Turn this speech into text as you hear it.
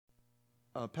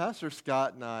Pastor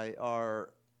Scott and I are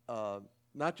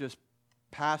not just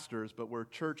pastors, but we're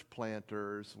church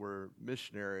planters, we're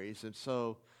missionaries, and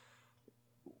so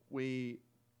we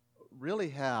really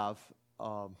have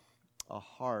a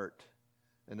heart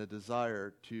and a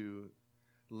desire to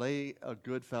lay a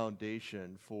good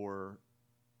foundation for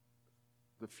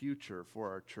the future for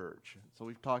our church. So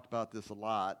we've talked about this a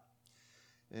lot,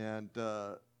 and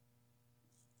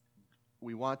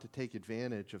we want to take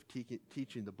advantage of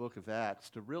teaching the book of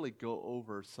Acts to really go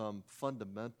over some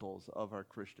fundamentals of our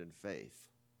Christian faith.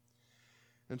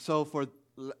 And so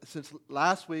since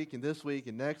last week and this week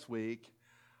and next week,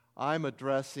 I'm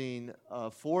addressing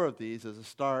 4 of these as a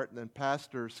start, and then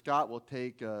Pastor Scott will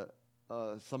take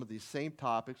some of these same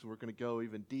topics. We're going to go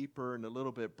even deeper and a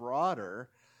little bit broader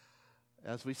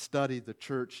as we study the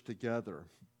church together.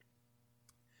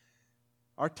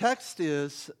 Our text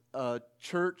is Acts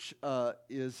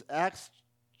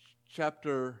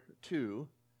chapter 2.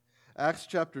 Acts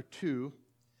chapter 2.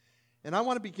 And I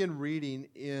want to begin reading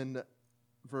in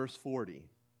verse 40.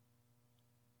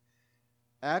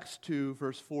 Acts 2,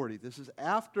 verse 40. This is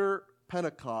after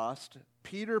Pentecost.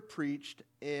 Peter preached,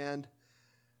 and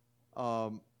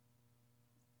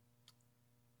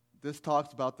this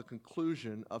talks about the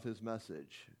conclusion of his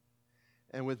message.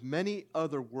 And with many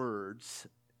other words,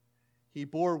 he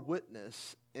bore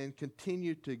witness and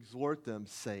continued to exhort them,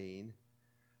 saying,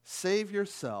 "Save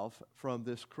yourself from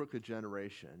this crooked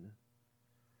generation."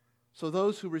 So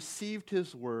those who received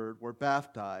his word were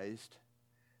baptized,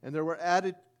 and there were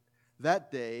added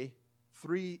that day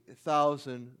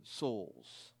 3,000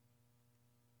 souls.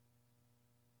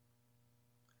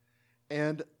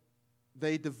 And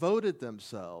they devoted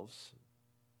themselves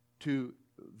to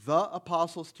the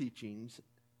apostles' teachings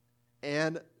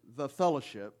and the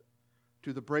fellowship,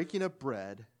 to the breaking of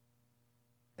bread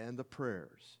and the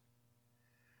prayers.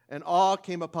 And awe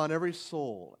came upon every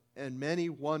soul, and many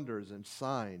wonders and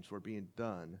signs were being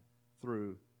done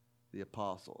through the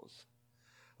apostles.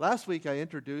 Last week I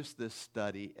introduced this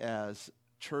study as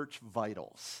church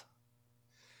vitals.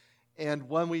 And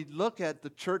when we look at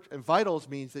the church, and vitals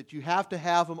means that you have to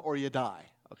have them or you die.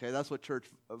 Okay, that's what church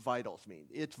vitals mean.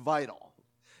 It's vital.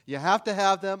 You have to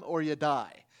have them or you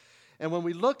die. And when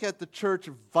we look at the church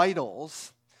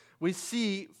vitals, we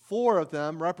see 4 of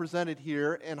them represented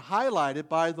here and highlighted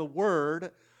by the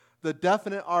word, the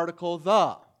definite article,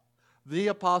 the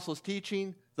apostles'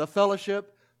 teaching, the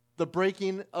fellowship, the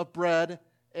breaking of bread,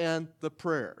 and the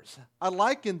prayers. I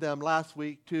likened them last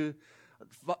week to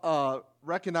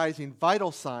recognizing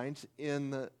vital signs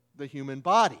in the human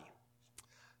body.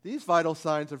 These vital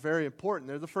signs are very important.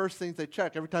 They're the first things they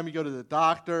check. Every time you go to the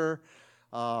doctor,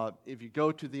 if you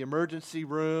go to the emergency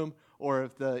room, or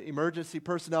if the emergency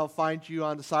personnel find you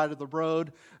on the side of the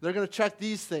road, they're going to check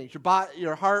these things: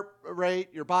 your heart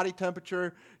rate, your body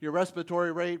temperature, your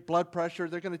respiratory rate, blood pressure.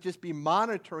 They're going to just be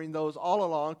monitoring those all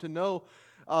along to know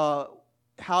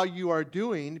how you are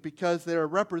doing, because they're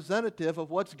representative of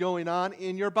what's going on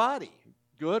in your body,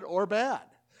 good or bad.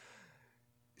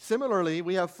 Similarly,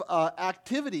 we have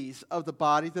activities of the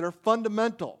body that are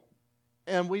fundamental.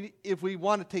 And if we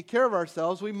want to take care of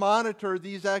ourselves, we monitor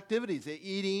these activities: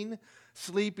 eating,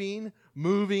 sleeping,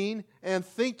 moving, and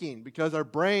thinking, because our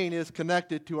brain is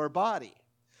connected to our body.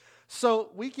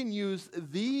 So we can use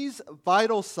these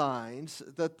vital signs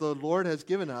that the Lord has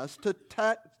given us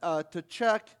to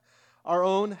check our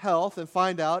own health and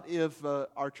find out if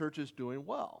our church is doing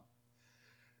well.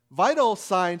 Vital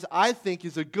signs, I think,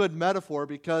 is a good metaphor,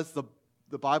 because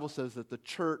the Bible says that the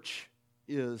church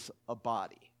is a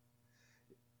body.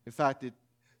 In fact, it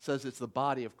says it's the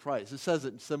body of Christ. It says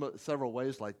it in several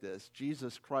ways like this.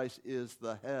 Jesus Christ is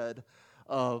the head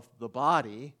of the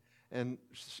body, and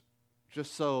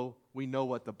just so we know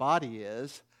what the body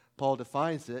is, Paul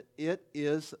defines it. It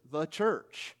is the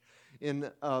church.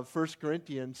 In 1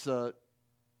 Corinthians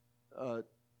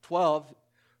 12,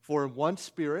 for in one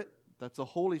Spirit, that's the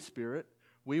Holy Spirit,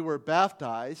 we were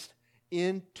baptized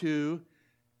into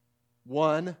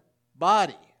one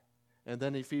body. And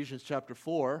then Ephesians chapter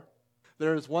 4,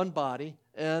 there is one body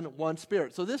and one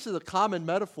Spirit. So this is a common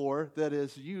metaphor that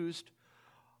is used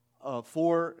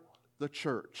for the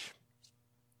church.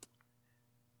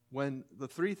 When the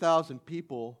 3,000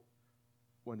 people,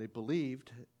 when they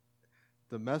believed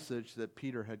the message that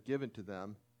Peter had given to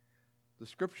them, the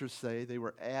scriptures say they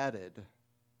were added.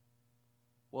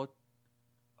 Well,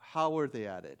 how were they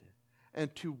added?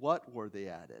 And to what were they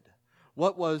added?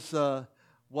 What was the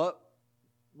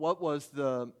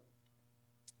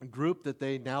group that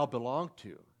they now belonged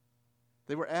to?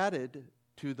 They were added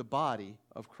to the body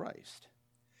of Christ.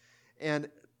 And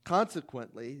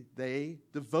consequently, they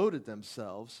devoted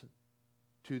themselves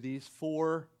to these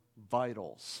four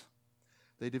vitals.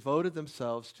 They devoted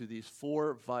themselves to these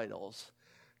four vitals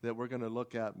that we're going to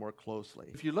look at more closely.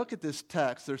 If you look at this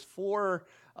text, there's four,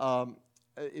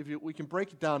 we can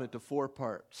break it down into four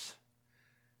parts.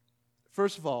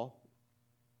 First of all,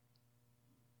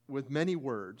 with many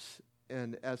words,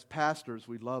 and as pastors,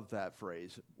 we love that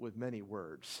phrase, with many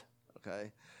words,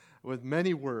 okay? With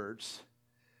many words,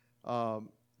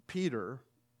 Peter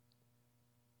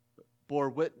bore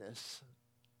witness,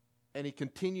 and he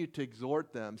continued to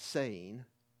exhort them, saying,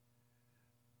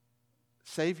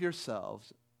 save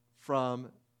yourselves from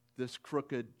this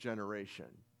crooked generation.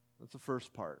 That's the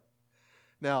first part.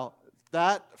 Now,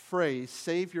 that phrase,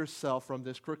 save yourself from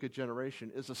this crooked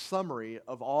generation, is a summary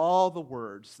of all the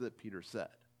words that Peter said.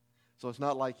 So it's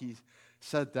not like he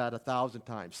said that 1,000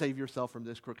 times, save yourself from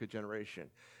this crooked generation.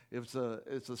 It's a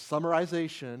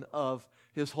summarization of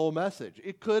his whole message.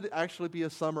 It could actually be a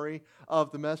summary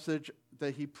of the message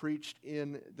that he preached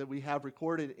that we have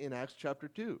recorded in Acts chapter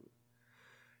 2.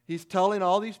 He's telling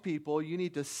all these people, you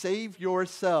need to save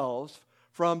yourselves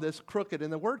from this crooked.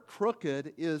 And the word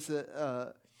crooked is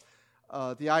the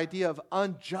idea of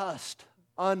unjust,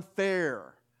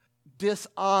 unfair,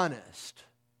 dishonest,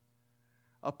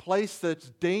 a place that's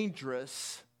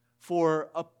dangerous for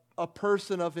a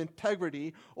person of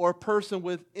integrity or a person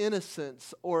with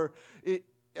innocence.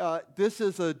 This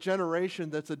is a generation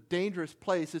that's a dangerous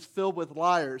place. It's filled with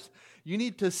liars. You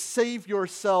need to save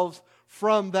yourselves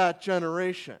from that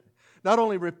generation. Not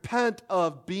only repent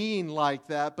of being like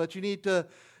that, but you need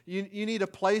a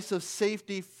place of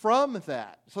safety from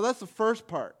that. So that's the first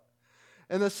part.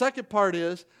 And the second part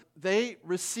is they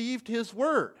received his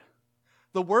word.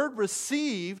 The word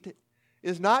received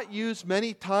is not used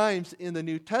many times in the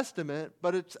New Testament,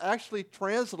 but it's actually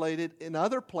translated in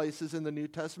other places in the New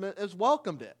Testament as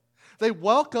welcomed it. They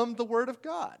welcomed the word of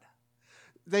God.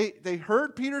 They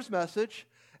heard Peter's message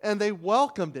and they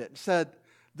welcomed it and said,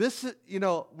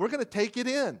 we're going to take it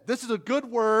in. This is a good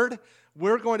word.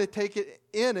 We're going to take it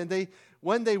in. And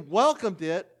when they welcomed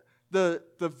it, the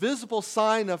visible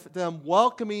sign of them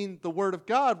welcoming the word of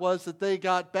God was that they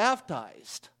got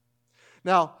baptized.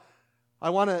 Now,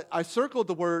 I circled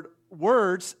the word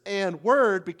words and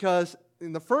word because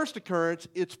in the first occurrence,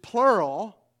 it's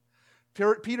plural.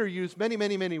 Peter used many,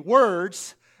 many, many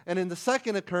words. And in the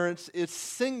second occurrence, it's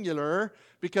singular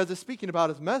because it's speaking about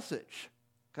his message.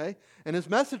 Okay? And his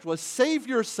message was, save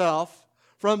yourself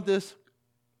from this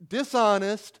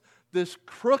dishonest, this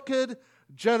crooked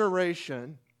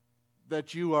generation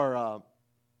that you're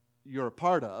a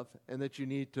part of and that you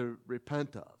need to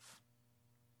repent of.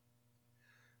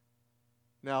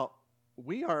 Now,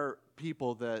 we are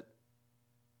people that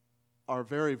are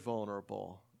very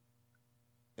vulnerable,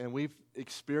 and we've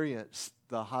experienced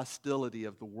the hostility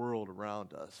of the world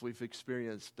around us. We've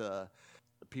experienced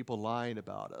people lying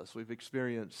about us. We've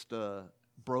experienced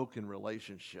broken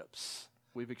relationships.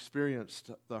 We've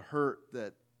experienced the hurt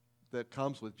that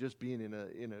comes with just being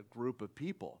in a group of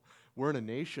people. We're in a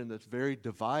nation that's very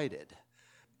divided.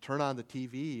 Turn on the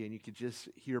TV and you can just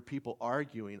hear people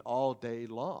arguing all day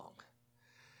long.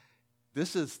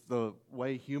 This is the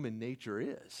way human nature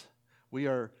is. We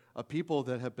are a people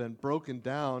that have been broken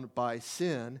down by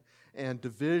sin and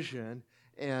division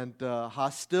and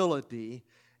hostility,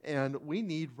 and we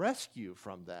need rescue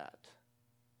from that.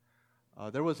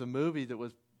 There was a movie that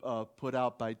was put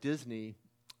out by Disney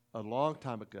a long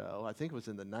time ago. I think it was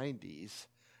in the 90s,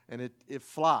 and it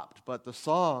flopped. But the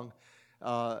song,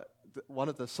 one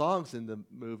of the songs in the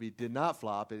movie did not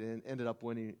flop. It ended up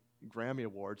winning Grammy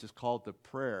Awards. It's called The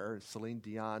Prayer. Celine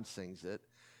Dion sings it.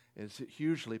 It's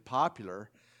hugely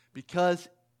popular because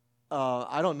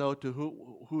I don't know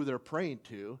to who they're praying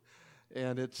to,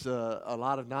 and it's a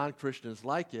lot of non-Christians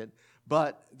like it,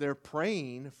 but they're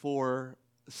praying for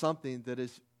something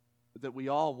that we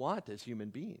all want as human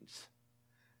beings.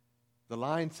 The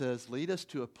line says, lead us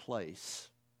to a place,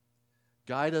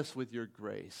 guide us with your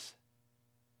grace,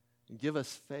 and give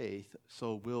us faith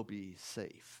so we'll be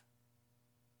safe.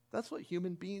 That's what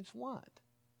human beings want.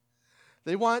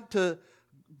 They want to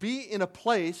be in a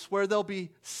place where they'll be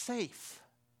safe.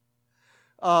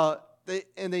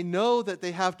 They know that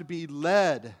they have to be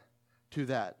led to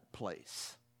that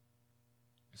place.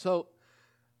 So,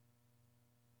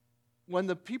 when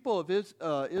the people of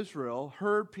Israel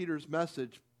heard Peter's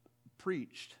message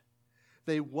preached,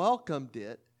 they welcomed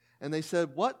it, and they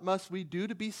said, what must we do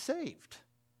to be saved?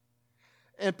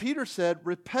 And Peter said,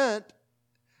 repent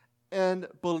and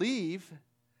believe,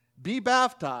 be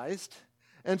baptized.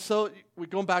 And so, we're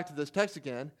going back to this text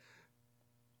again.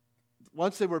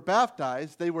 Once they were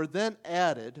baptized, they were then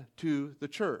added to the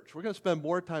church. We're going to spend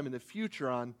more time in the future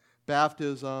on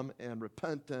baptism and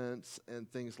repentance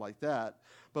and things like that.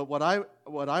 But what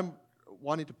I'm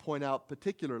wanting to point out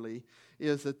particularly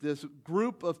is that this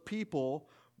group of people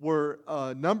were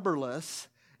numberless,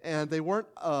 and they weren't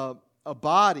a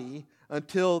body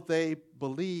until they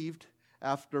believed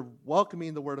after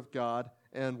welcoming the Word of God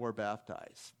and were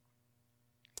baptized.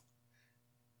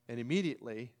 And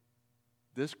immediately,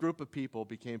 this group of people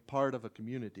became part of a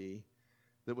community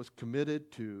that was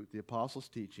committed to the apostles'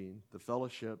 teaching, the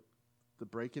fellowship, the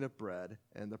breaking of bread,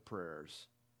 and the prayers.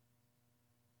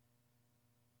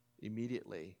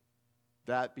 Immediately,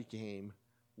 that became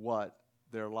what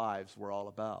their lives were all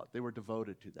about. They were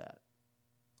devoted to that.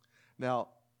 Now,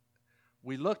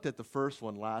 we looked at the first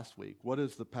one last week. What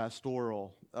is the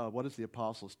what is the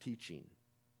apostles' teaching?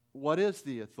 What is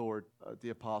the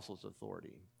apostles'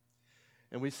 authority?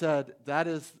 And we said that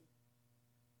is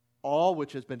all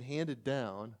which has been handed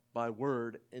down by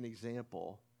word and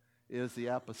example is the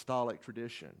apostolic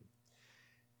tradition.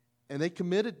 And they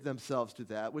committed themselves to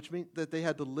that, which means that they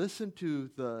had to listen to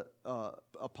the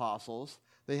apostles.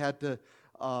 They had to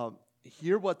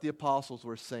hear what the apostles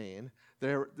were saying.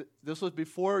 This was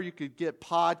before you could get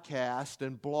podcasts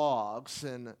and blogs,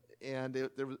 and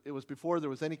it was before there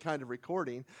was any kind of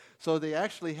recording. So they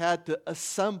actually had to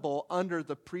assemble under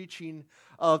the preaching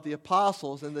of the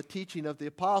apostles and the teaching of the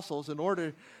apostles in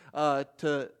order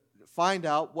to find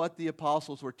out what the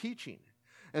apostles were teaching.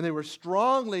 And they were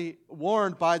strongly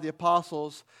warned by the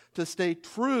apostles to stay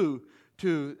true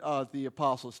to the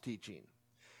apostles' teaching.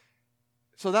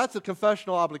 So that's a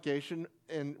confessional obligation,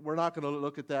 and we're not going to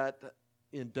look at that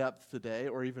in depth today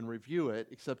or even review it,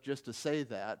 except just to say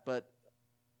that. But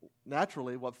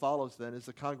naturally, what follows then is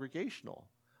the congregational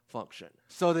function.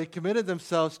 So they committed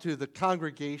themselves to the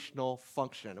congregational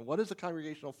function. And what is the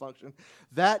congregational function?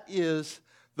 That is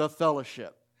the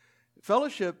fellowship.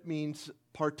 Fellowship means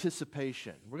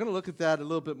participation. We're going to look at that a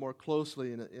little bit more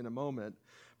closely in a moment.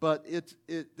 But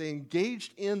they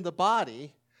engaged in the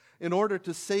body in order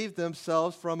to save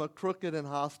themselves from a crooked and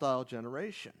hostile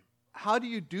generation. How do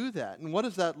you do that? And what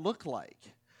does that look like?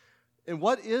 And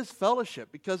what is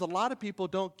fellowship? Because a lot of people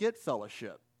don't get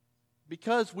fellowship.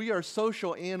 Because we are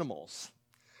social animals.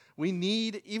 We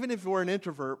need, even if we're an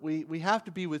introvert, we have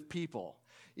to be with people.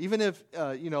 Even if,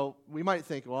 we might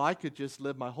think, well, I could just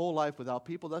live my whole life without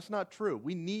people. That's not true.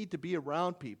 We need to be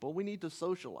around people. We need to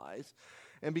socialize.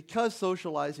 And because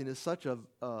socializing is such an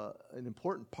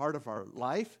important part of our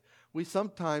life, we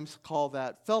sometimes call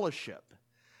that fellowship.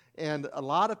 And a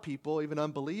lot of people, even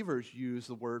unbelievers, use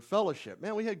the word fellowship.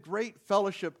 Man, we had great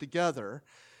fellowship together.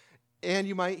 And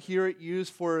you might hear it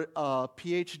used for a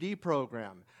PhD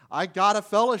program. I got a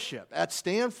fellowship at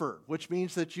Stanford, which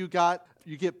means that you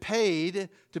get paid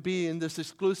to be in this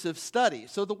exclusive study.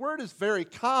 So the word is very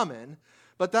common,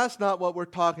 but that's not what we're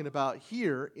talking about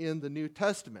here in the New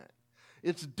Testament.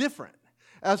 It's different.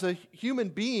 As a human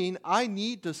being, I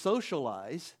need to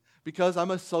socialize because I'm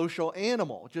a social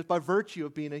animal, just by virtue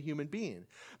of being a human being.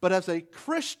 But as a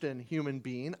Christian human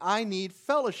being, I need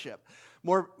fellowship.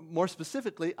 More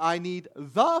specifically, I need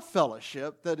the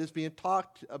fellowship that is being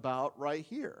talked about right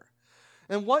here.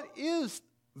 And what is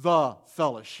the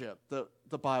fellowship that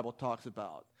the Bible talks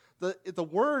about? The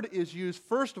word is used,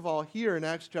 first of all, here in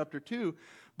Acts chapter 2,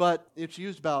 but it's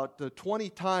used about 20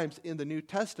 times in the New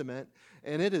Testament,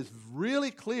 and it is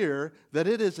really clear that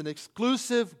it is an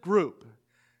exclusive group.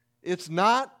 It's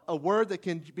not a word that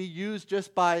can be used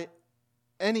just by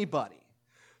anybody.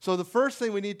 So the first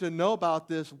thing we need to know about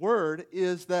this word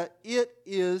is that it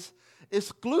is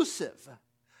exclusive.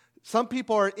 Some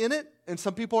people are in it, and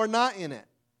some people are not in it.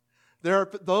 There are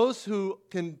those who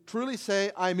can truly say,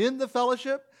 I'm in the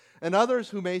fellowship, and others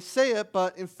who may say it,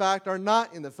 but in fact are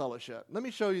not in the fellowship. Let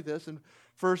me show you this in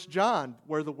 1 John,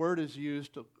 where the word is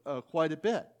used quite a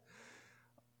bit.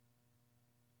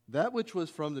 That which was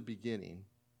from the beginning,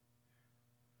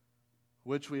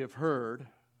 which we have heard,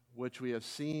 which we have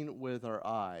seen with our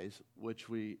eyes, which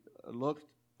we looked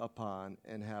upon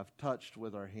and have touched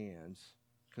with our hands,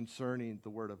 concerning the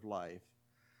word of life.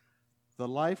 The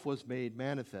life was made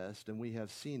manifest, and we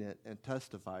have seen it and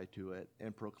testified to it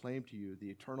and proclaimed to you the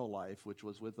eternal life which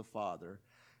was with the Father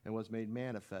and was made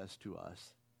manifest to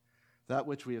us. That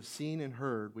which we have seen and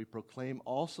heard we proclaim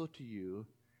also to you,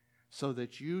 so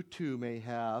that you too may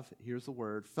have, here's the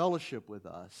word, fellowship with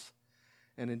us.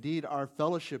 And indeed, our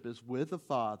fellowship is with the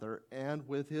Father and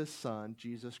with His Son,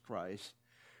 Jesus Christ.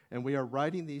 And we are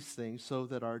writing these things so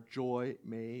that our joy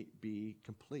may be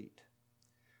complete.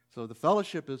 So the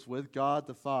fellowship is with God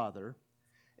the Father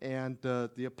And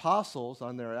the apostles,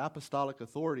 on their apostolic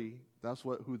authority, that's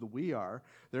who the we are,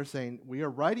 they're saying, we are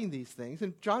writing these things.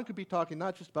 And John could be talking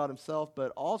not just about himself,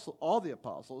 but also all the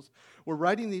apostles. We're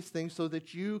writing these things so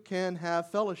that you can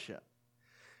have fellowship.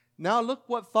 Now look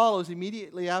what follows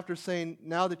immediately after saying,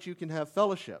 now that you can have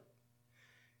fellowship.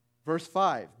 Verse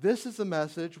 5, this is the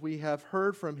message we have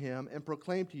heard from him and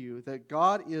proclaimed to you, that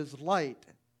God is light,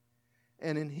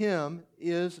 and in him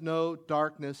is no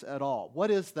darkness at all.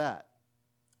 What is that?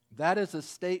 That is a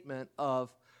statement of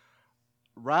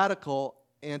radical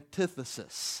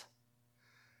antithesis.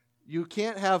 You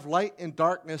can't have light and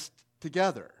darkness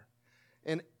together.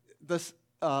 And this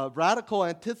radical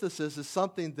antithesis is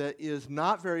something that is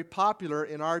not very popular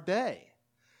in our day.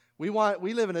 We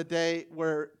live in a day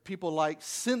where people like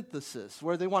synthesis,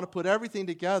 where they want to put everything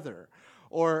together,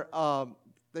 or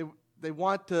they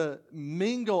want to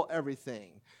mingle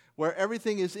everything, where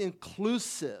everything is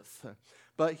inclusive.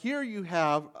 But here you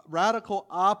have radical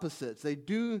opposites. They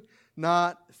do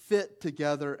not fit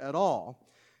together at all.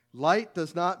 Light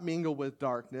does not mingle with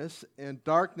darkness, and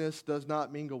darkness does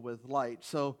not mingle with light.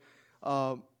 So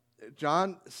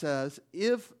John says,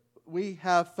 if we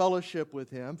have fellowship with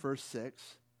him, verse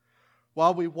 6,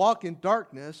 while we walk in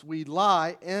darkness, we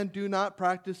lie and do not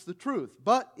practice the truth.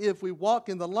 But if we walk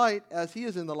in the light, as he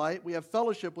is in the light, we have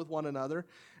fellowship with one another,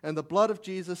 and the blood of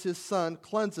Jesus, his Son,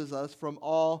 cleanses us from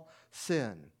all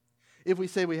sin. If we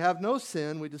say we have no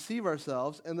sin, we deceive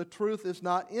ourselves, and the truth is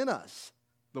not in us.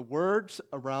 The words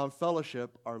around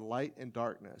fellowship are light and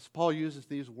darkness. Paul uses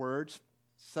these words,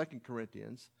 2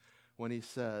 Corinthians, when he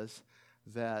says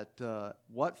that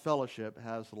what fellowship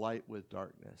has light with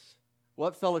darkness?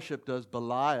 What fellowship does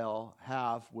Belial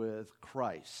have with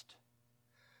Christ?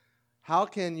 How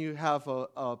can you have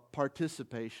a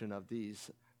participation of these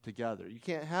together? You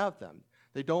can't have them.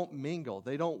 They don't mingle.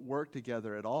 They don't work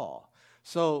together at all.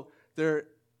 So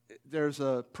there's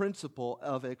a principle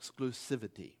of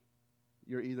exclusivity.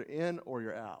 You're either in or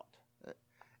you're out.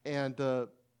 And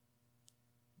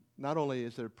not only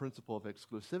is there a principle of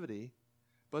exclusivity,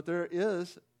 but there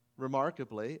is,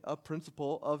 remarkably, a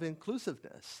principle of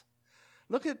inclusiveness.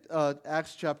 Look at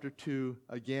Acts chapter 2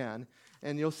 again,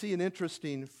 and you'll see an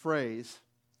interesting phrase,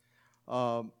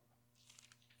 or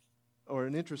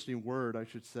an interesting word, I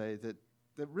should say, that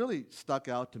really stuck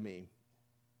out to me.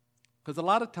 Because a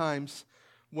lot of times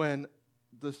when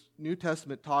the New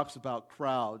Testament talks about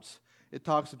crowds, it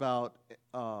talks about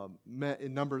men,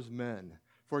 it numbers men.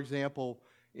 For example,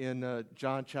 in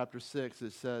John chapter 6,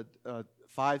 it said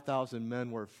 5,000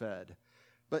 men were fed.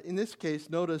 But in this case,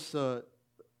 notice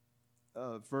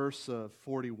verse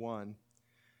 41.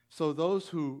 So those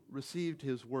who received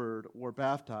his word were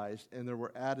baptized, and there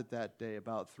were added that day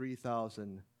about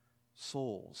 3,000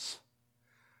 souls.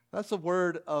 That's a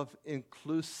word of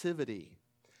inclusivity.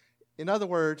 In other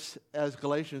words, as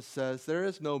Galatians says, there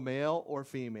is no male or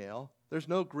female. There's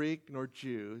no Greek nor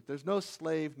Jew. There's no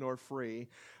slave nor free.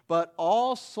 But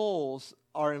all souls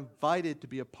are invited to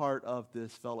be a part of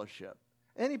this fellowship.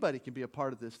 Anybody can be a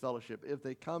part of this fellowship if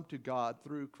they come to God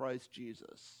through Christ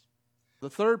Jesus. The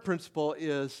third principle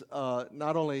is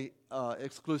not only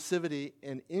exclusivity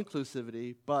and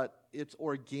inclusivity, but it's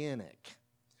organic.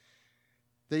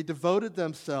 They devoted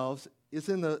themselves, is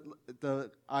in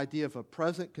the idea of a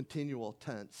present continual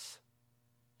tense,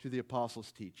 to the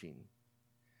apostles' teaching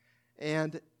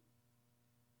and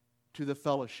to the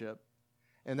fellowship.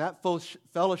 And that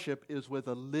fellowship is with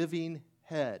a living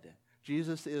head.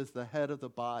 Jesus is the head of the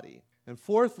body. And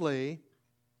fourthly,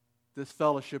 this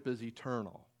fellowship is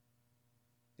eternal.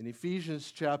 In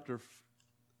Ephesians chapter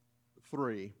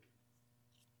 3,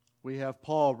 we have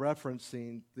Paul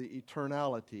referencing the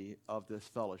eternality of this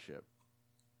fellowship.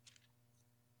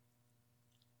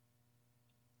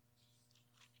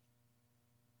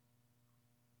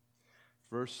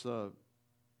 Verse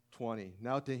 20,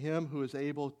 now to him who is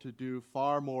able to do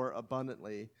far more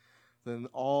abundantly than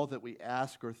all that we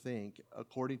ask or think,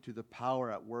 according to the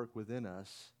power at work within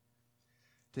us,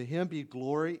 to him be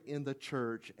glory in the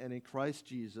church and in Christ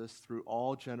Jesus through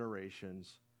all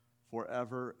generations,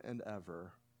 forever and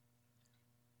ever.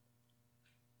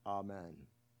 Amen.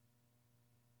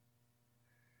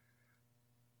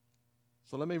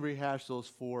 So let me rehash those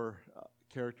four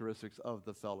characteristics of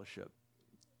the fellowship.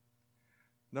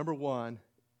 Number one,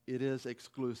 it is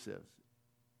exclusive.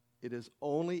 It is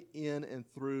only in and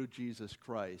through Jesus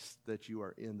Christ that you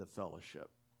are in the fellowship.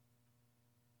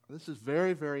 This is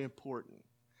very, very important.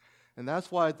 And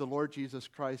that's why the Lord Jesus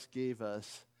Christ gave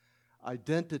us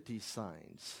identity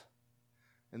signs.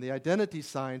 And the identity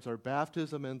signs are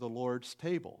baptism and the Lord's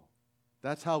table.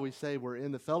 That's how we say we're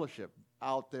in the fellowship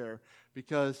out there,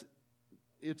 because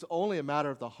it's only a matter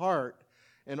of the heart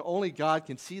And only God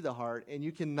can see the heart. And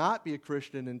you cannot be a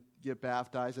Christian and get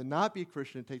baptized and not be a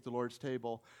Christian and take the Lord's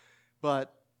table.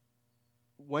 But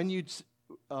when you,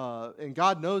 and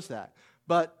God knows that.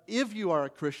 But if you are a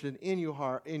Christian in your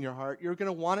heart, you're going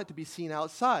to want it to be seen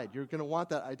outside. You're going to want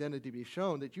that identity to be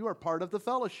shown that you are part of the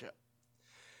fellowship.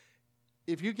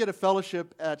 If you get a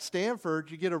fellowship at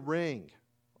Stanford, you get a ring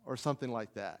or something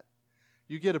like that.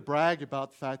 You get a brag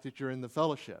about the fact that you're in the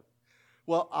fellowship.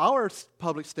 Well, our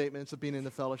public statements of being in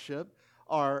the fellowship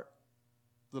are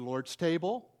the Lord's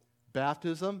table,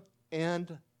 baptism,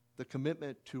 and the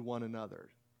commitment to one another.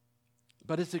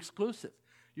 But it's exclusive.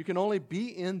 You can only be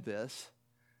in this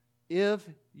if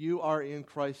you are in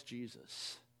Christ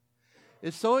Jesus.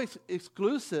 It's so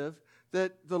exclusive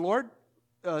that the Lord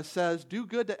says, do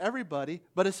good to everybody,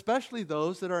 but especially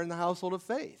those that are in the household of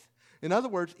faith. In other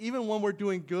words, even when we're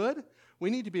doing good, we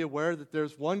need to be aware that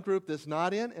there's one group that's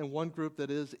not in and one group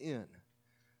that is in.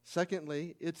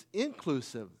 Secondly, it's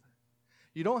inclusive.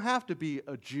 You don't have to be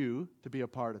a Jew to be a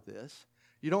part of this.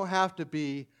 You don't have to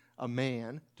be a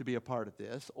man to be a part of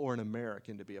this or an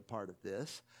American to be a part of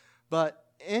this. But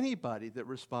anybody that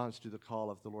responds to the call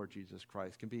of the Lord Jesus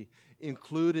Christ can be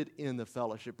included in the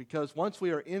fellowship, because once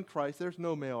we are in Christ, there's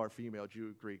no male or female,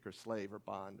 Jew, Greek, or slave, or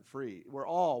bond, free. We're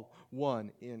all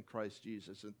one in Christ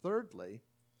Jesus. And thirdly,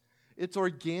 it's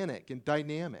organic and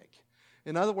dynamic.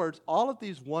 In other words, all of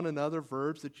these one another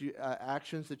verbs that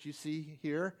actions that you see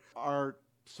here are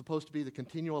supposed to be the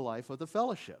continual life of the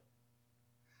fellowship.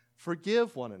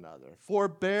 Forgive one another,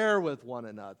 forbear with one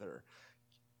another.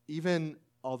 Even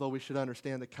although we should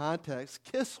understand the context,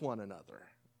 kiss one another.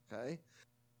 Okay,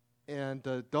 and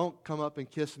don't come up and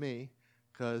kiss me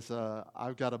because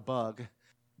I've got a bug.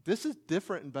 This is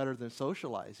different and better than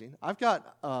socializing. I've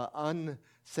got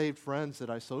unsaved friends that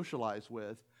I socialize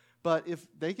with, but if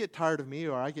they get tired of me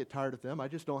or I get tired of them, I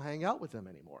just don't hang out with them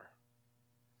anymore.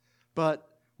 But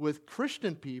with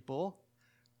Christian people,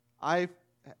 I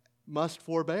must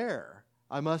forbear.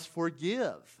 I must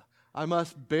forgive. I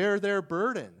must bear their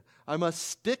burden. I must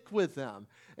stick with them.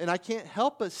 And I can't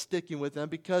help but sticking with them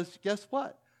because guess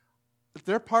what? If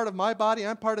they're part of my body,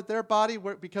 I'm part of their body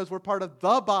because we're part of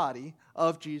the body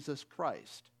of Jesus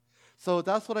Christ. So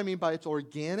that's what I mean by it's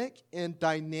organic and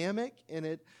dynamic, and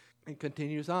it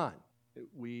continues on.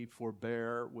 We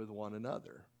forbear with one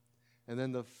another. And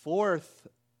then the fourth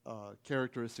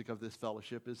characteristic of this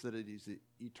fellowship is that it is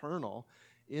eternal,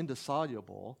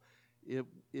 indissoluble.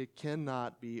 It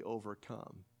cannot be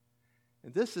overcome.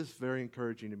 And this is very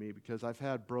encouraging to me because I've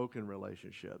had broken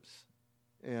relationships.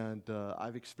 And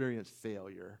I've experienced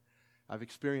failure. I've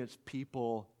experienced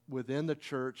people within the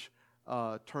church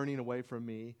turning away from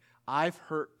me. I've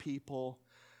hurt people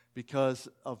because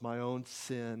of my own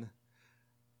sin.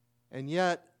 And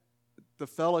yet, the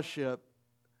fellowship,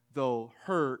 though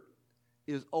hurt,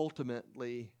 is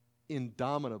ultimately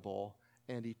indomitable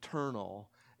and eternal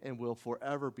and will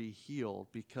forever be healed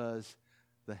because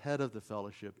the head of the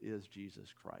fellowship is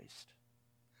Jesus Christ.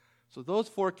 So those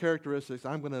four characteristics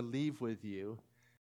I'm going to leave with you